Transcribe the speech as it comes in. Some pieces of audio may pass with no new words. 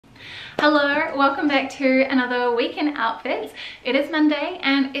Hello, welcome back to another week in outfits. It is Monday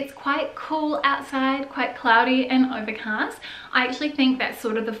and it's quite cool outside, quite cloudy and overcast. I actually think that's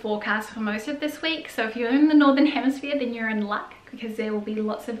sort of the forecast for most of this week, so if you're in the northern hemisphere then you're in luck because there will be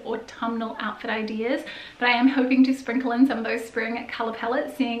lots of autumnal outfit ideas, but I am hoping to sprinkle in some of those spring colour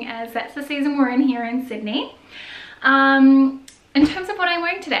palettes, seeing as that's the season we're in here in Sydney. In terms of what I'm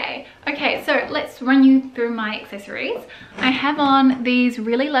wearing today, okay, so let's run you through my accessories. I have on these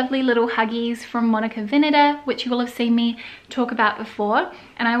really lovely little huggies from Monica Vinader, which you will have seen me talk about before.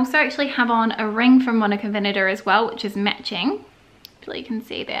 And I also actually have on a ring from Monica Vinader as well, which is matching. So you can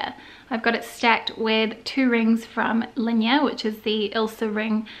see there. I've got it stacked with two rings from Linya, which is the Ilsa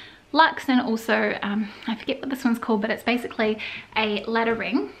ring Luxe, and also I forget what this one's called, but it's basically a ladder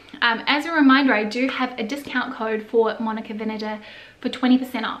ring. As a reminder, I do have a discount code for Monica Vinader for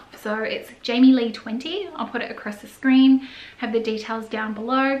 20% off, so it's Jamie Lee 20. I'll put it across the screen, have the details down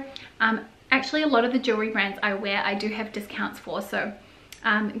below. Actually, a lot of the jewelry brands I wear I do have discounts for, so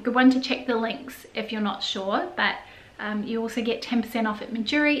good one to check the links if you're not sure. But you also get 10% off at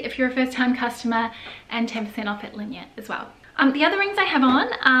Majuri if you're a first time customer, and 10% off at Linya as well. The other rings I have on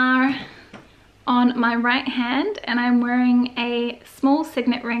are on my right hand, and I'm wearing a small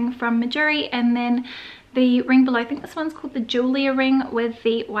signet ring from Majuri, and then the ring below, I think this one's called the Julia ring with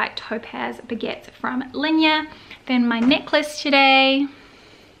the white topaz baguettes from Linya. Then my necklace today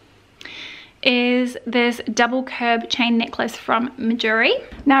is this double curb chain necklace from Majuri.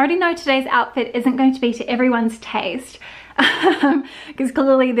 Now I already know today's outfit isn't going to be to everyone's taste because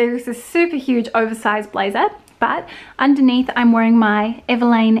clearly there's a super huge oversized blazer. But underneath I'm wearing my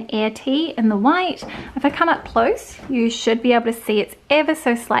Everlane Air Tee in the white. If I come up close, you should be able to see it's ever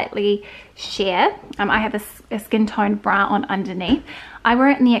so slightly sheer. I have a skin toned bra on underneath. I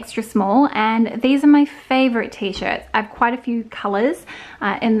wear it in the extra small, and these are my favorite t-shirts. I have quite a few colors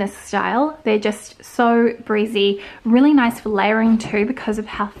in this style. They're just so breezy, really nice for layering too because of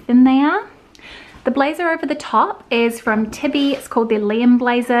how thin they are. The blazer over the top is from Tibby. It's called the Liam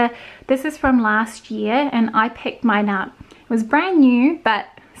blazer. This is from last year and I picked mine up. It was brand new, but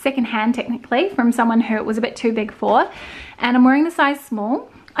secondhand technically, from someone who it was a bit too big for. And I'm wearing the size small.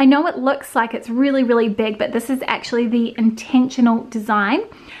 I know it looks like it's really, really big, but this is actually the intentional design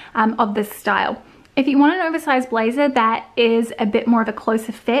of this style. If you want an oversized blazer that is a bit more of a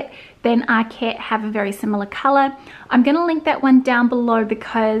closer fit, then Arket have a very similar color. I'm going to link that one down below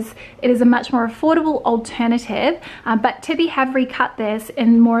because it is a much more affordable alternative, but Tibby have recut this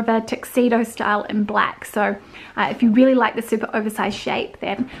in more of a tuxedo style in black. So if you really like the super oversized shape,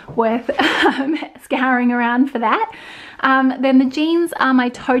 then worth scouring around for that. Then the jeans are my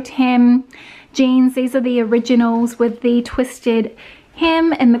Totem jeans. These are the originals with the twisted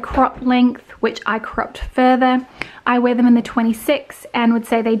hem and the crop length, which I cropped further. I wear them in the 26 and would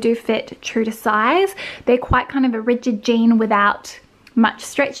say they do fit true to size. They're quite kind of a rigid jean without much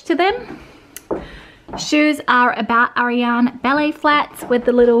stretch to them. Shoes are About Ariane ballet flats with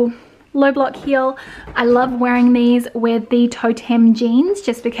the little low block heel. I love wearing these with the Totem jeans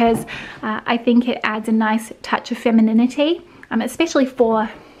just because I think it adds a nice touch of femininity, especially for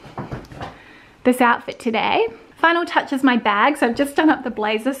this outfit today. Final touch is my bag. So I've just done up the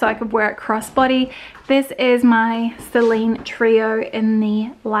blazer so I could wear it crossbody. This is my Celine Trio in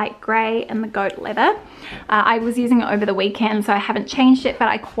the light grey and the goat leather. I was using it over the weekend, so I haven't changed it, but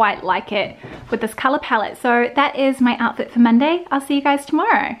I quite like it with this colour palette. So that is my outfit for Monday. I'll see you guys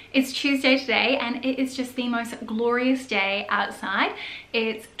tomorrow. It's Tuesday today and it is just the most glorious day outside.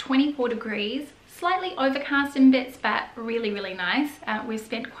 It's 24 degrees. Slightly overcast in bits, but really, really nice. We've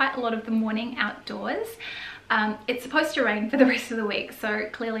spent quite a lot of the morning outdoors. It's supposed to rain for the rest of the week, so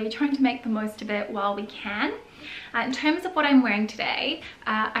clearly trying to make the most of it while we can. In terms of what I'm wearing today,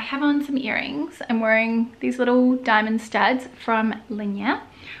 I have on some earrings. I'm wearing these little diamond studs from Linya.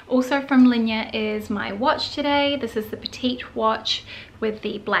 Also from Linya is my watch today. This is the petite watch with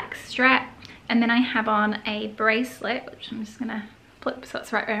the black strap. And then I have on a bracelet, which I'm just gonna flip so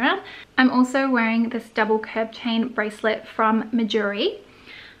it's right around. I'm also wearing this double curb chain bracelet from Majuri.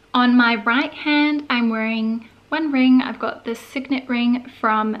 On my right hand, I'm wearing one ring. I've got this signet ring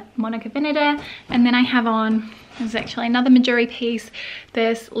from Monica Vinader, and then I have on, there's actually another Majuri piece,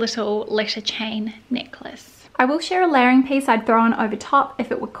 this little letter chain necklace. I will share a layering piece I'd throw on over top if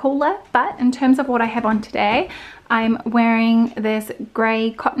it were cooler, but in terms of what I have on today, I'm wearing this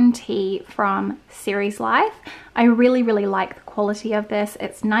grey cotton tee from Series Life. I really, really like the quality of this.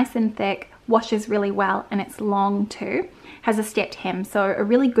 It's nice and thick, washes really well, and it's long too. Has a stepped hem, so a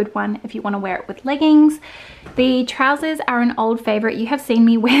really good one if you want to wear it with leggings. The trousers are an old favorite you have seen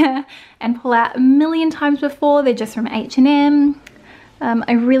me wear and pull out a million times before. They're just from H&M.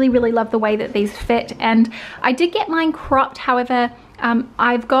 I really love the way that these fit, and I did get mine cropped. However,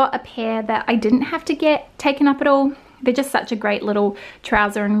 I've got a pair that I didn't have to get taken up at all. They're just such a great little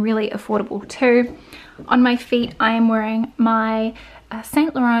trouser and really affordable too. On my feet, I am wearing my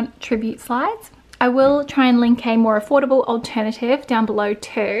Saint Laurent tribute slides. I will try and link a more affordable alternative down below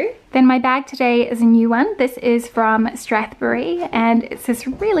too. Then my bag today is a new one. This is from Strathbury, and it's this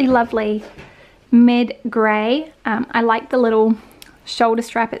really lovely mid grey. I like the little shoulder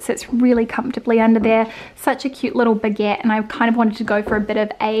strap. It sits really comfortably under there. Such a cute little baguette, and I kind of wanted to go for a bit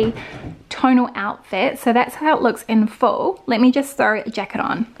of a tonal outfit, so that's how it looks in full. Let me just throw a jacket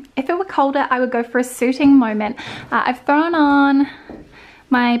on. If it were colder, I would go for a suiting moment. I've thrown on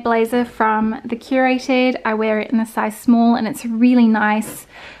my blazer from the Curated. I wear it in a size small, and it's a really nice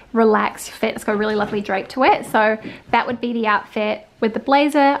relaxed fit. It's got a really lovely drape to it, so that would be the outfit. With the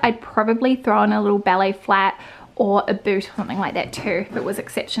blazer, I'd probably throw on a little ballet flat or a boot or something like that too if it was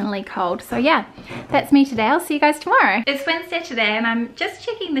exceptionally cold. So yeah, that's me today. I'll see you guys tomorrow. It's Wednesday today, and I'm just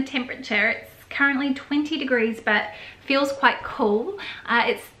checking the temperature. It's currently 20 degrees, but feels quite cool.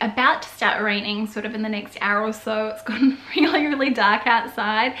 It's about to start raining sort of in the next hour or so. It's gotten really dark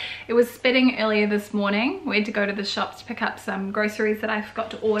outside. It was spitting earlier this morning. We had to go to the shops to pick up some groceries that I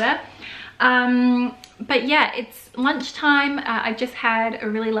forgot to order. But yeah, it's lunchtime. I just had a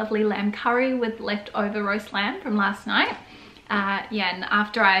really lovely lamb curry with leftover roast lamb from last night. Yeah, and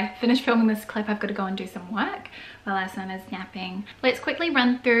after I finish filming this clip, I've got to go and do some work while our son is napping. Let's quickly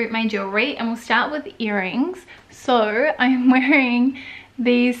run through my jewelry, and we'll start with earrings. So I'm wearing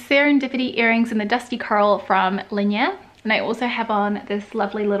these Serendipity earrings in the Dusty Coral from Linya, and I also have on this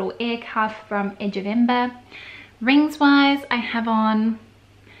lovely little ear cuff from Edge of Ember. Rings wise, I have on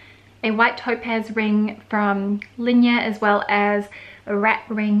a white topaz ring from Linya, as well as a rat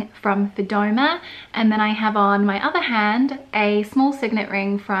ring from Fedoma, and then I have on my other hand a small signet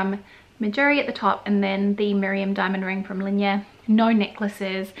ring from Midori at the top, and then the Miriam diamond ring from Linya. No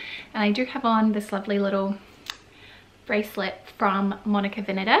necklaces, and I do have on this lovely little bracelet from Monica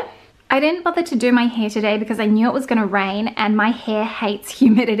Veneta. I didn't bother to do my hair today because I knew it was going to rain, and my hair hates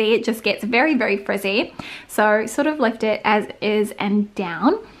humidity. It just gets very frizzy, so sort of left it as is and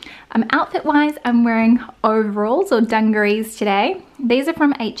down. Outfit wise, I'm wearing overalls or dungarees today. These are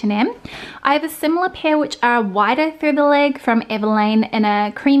from H&M. I have a similar pair which are wider through the leg from Everlane in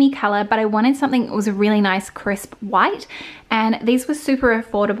a creamy color, but I wanted something that was a really nice crisp white, and these were super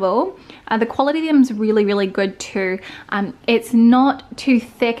affordable. The quality of them is really good too. It's not too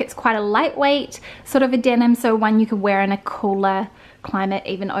thick. It's quite a lightweight sort of a denim, so one you could wear in a cooler climate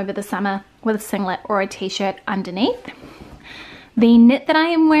even over the summer with a singlet or a t-shirt underneath. The knit that I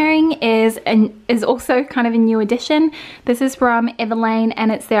am wearing is also kind of a new addition. This is from Everlane, and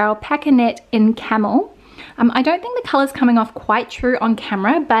it's their alpaca knit in camel. I don't think the color's coming off quite true on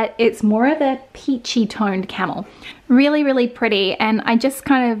camera, but it's more of a peachy toned camel. Really pretty, and I just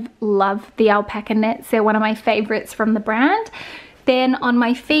kind of love the alpaca knits. They're one of my favorites from the brand. Then on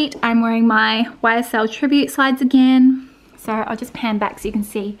my feet, I'm wearing my YSL tribute slides again. So I'll just pan back so you can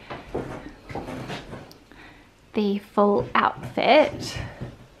see the full outfit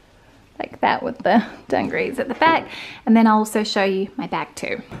like that with the dungarees at the back, and then I'll also show you my bag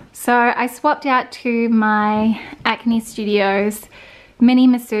too. So I swapped out to my Acne Studios mini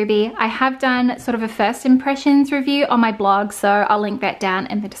Masubi. I have done sort of a first impressions review on my blog, so I'll link that down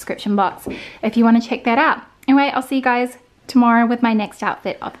in the description box if you want to check that out. Anyway, I'll see you guys tomorrow with my next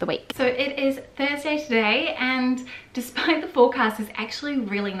outfit of the week. So it is Thursday today, and despite the forecast, it's actually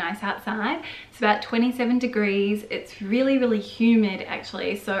really nice outside. It's about 27 degrees. It's really humid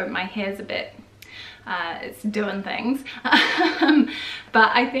actually, so my hair's a bit it's doing things.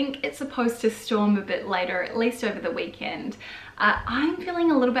 But I think it's supposed to storm a bit later, at least over the weekend. I'm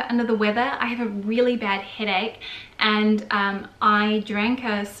feeling a little bit under the weather. I have a really bad headache, and I drank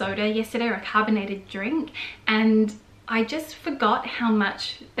a soda yesterday, or a carbonated drink, and I just forgot how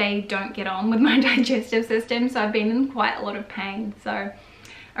much they don't get on with my digestive system, so I've been in quite a lot of pain. So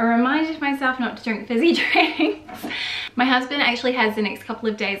I reminded myself not to drink fizzy drinks. My husband actually has the next couple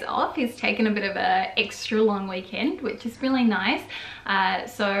of days off. He's taken a bit of a extra long weekend, which is really nice.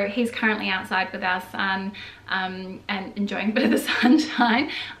 So he's currently outside with our son and enjoying a bit of the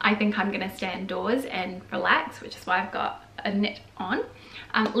sunshine. I think I'm gonna stay indoors and relax, which is why I've got a knit on.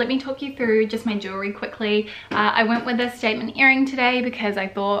 Let me talk you through just my jewelry quickly. I went with a statement earring today because I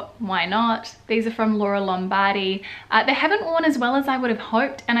thought, why not? These are from Laura Lombardi. They haven't worn as well as I would have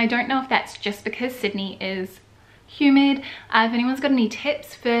hoped, and I don't know if that's just because Sydney is humid. If anyone's got any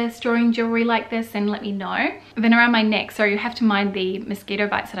tips for storing jewelry like this, then let me know. Then around my neck, so you have to mind the mosquito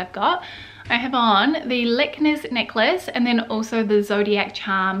bites that I've got. I have on the Lickner's necklace and then also the Zodiac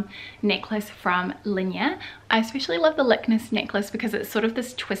Charm necklace from Linya. I especially love the Lickner's necklace because it's sort of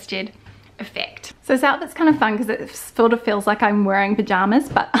this twisted effect. So this outfit's kind of fun because it sort of feels like I'm wearing pajamas,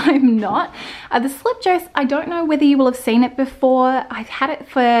 but I'm not. The slip dress, I don't know whether you will have seen it before. I've had it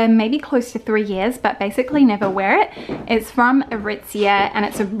for maybe close to 3 years, but basically never wear it. It's from Aritzia and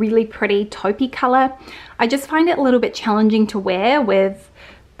it's a really pretty taupey color. I just find it a little bit challenging to wear with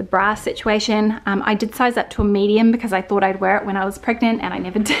the bra situation. I did size up to a medium because I thought I'd wear it when I was pregnant and I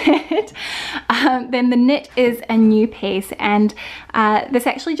never did. Then the knit is a new piece and this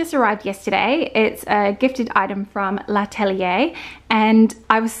actually just arrived yesterday. It's a gifted item from L'Atelier and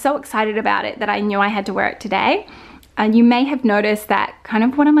I was so excited about it that I knew I had to wear it today. And you may have noticed that kind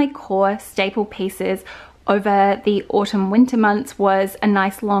of one of my core staple pieces over the autumn winter months was a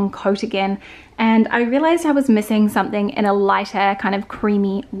nice long coat again, and I realized I was missing something in a lighter kind of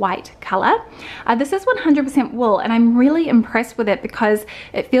creamy white color. This is 100% wool and I'm really impressed with it because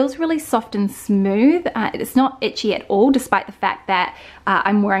it feels really soft and smooth. It's not itchy at all despite the fact that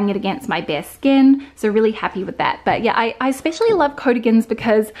I'm wearing it against my bare skin, so really happy with that. But yeah, I especially love coatigans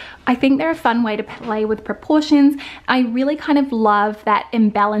because I think they're a fun way to play with proportions. I really kind of love that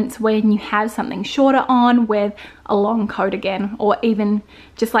imbalance when you have something shorter on with a long coat again, or even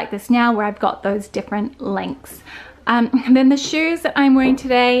just like this now where I've got those different lengths. Then the shoes that I'm wearing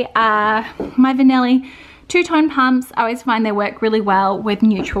today are my Vanelli two-tone pumps. I always find they work really well with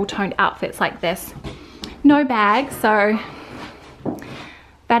neutral toned outfits like this. No bag, so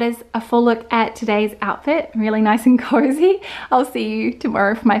that is a full look at today's outfit. Really nice and cozy. I'll see you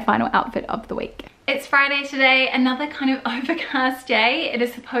tomorrow for my final outfit of the week. It's Friday today, another kind of overcast day. It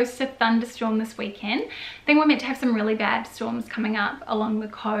is supposed to thunderstorm this weekend. I think we're meant to have some really bad storms coming up along the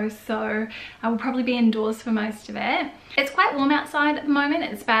coast, so I will probably be indoors for most of it. It's quite warm outside at the moment.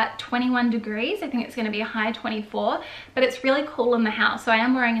 It's about 21 degrees. I think it's going to be a high 24, but it's really cool in the house, so I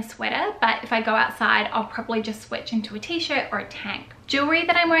am wearing a sweater, but if I go outside, I'll probably just switch into a t-shirt or a tank. Jewelry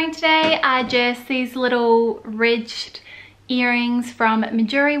that I'm wearing today are just these little ridged earrings from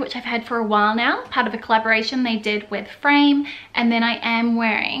Midori, which I've had for a while now, part of a collaboration they did with Frame. And then I am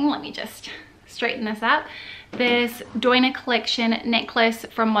wearing, let me just straighten this up, this Doina collection necklace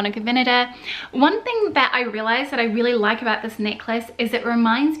from Monica Veneta. One thing that I realized that I really like about this necklace is it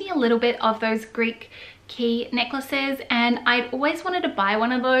reminds me a little bit of those Greek key necklaces, and I'd always wanted to buy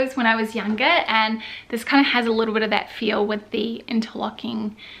one of those when I was younger, and this kind of has a little bit of that feel with the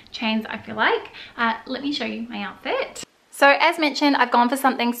interlocking chains, I feel like. Let me show you my outfit. So as mentioned, I've gone for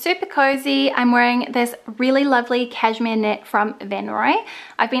something super cozy. I'm wearing this really lovely cashmere knit from Venroy.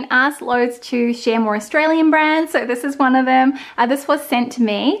 I've been asked loads to share more Australian brands, so this is one of them. This was sent to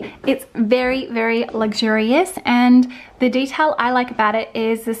me. It's very, very luxurious, and the detail I like about it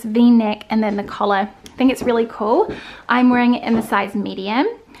is this V-neck and then the collar. I think it's really cool. I'm wearing it in the size medium.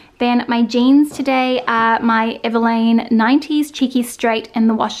 Then my jeans today are my Everlane 90s Cheeky Straight in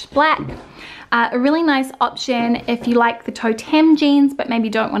the washed black. A really nice option if you like the toe hem jeans but maybe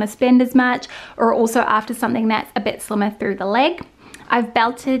don't want to spend as much, or also after something that's a bit slimmer through the leg. I've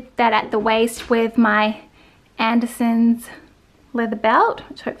belted that at the waist with my Anderson's leather belt,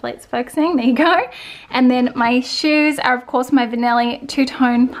 which hopefully it's focusing, there you go. And then my shoes are of course my Vanelli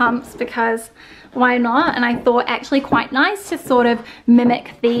two-tone pumps because why not? And I thought actually quite nice to sort of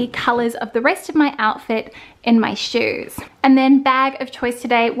mimic the colors of the rest of my outfit in my shoes. And then bag of choice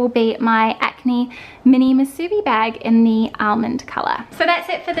today will be my Acne mini Masubi bag in the almond color. So that's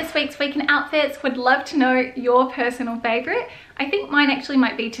it for this week's Weekend Outfits. Would love to know your personal favorite. I think mine actually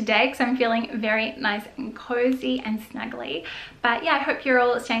might be today because I'm feeling very nice and cozy and snuggly. But yeah, I hope you're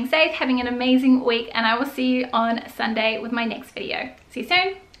all staying safe, having an amazing week, and I will see you on Sunday with my next video. See you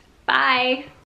soon. Bye.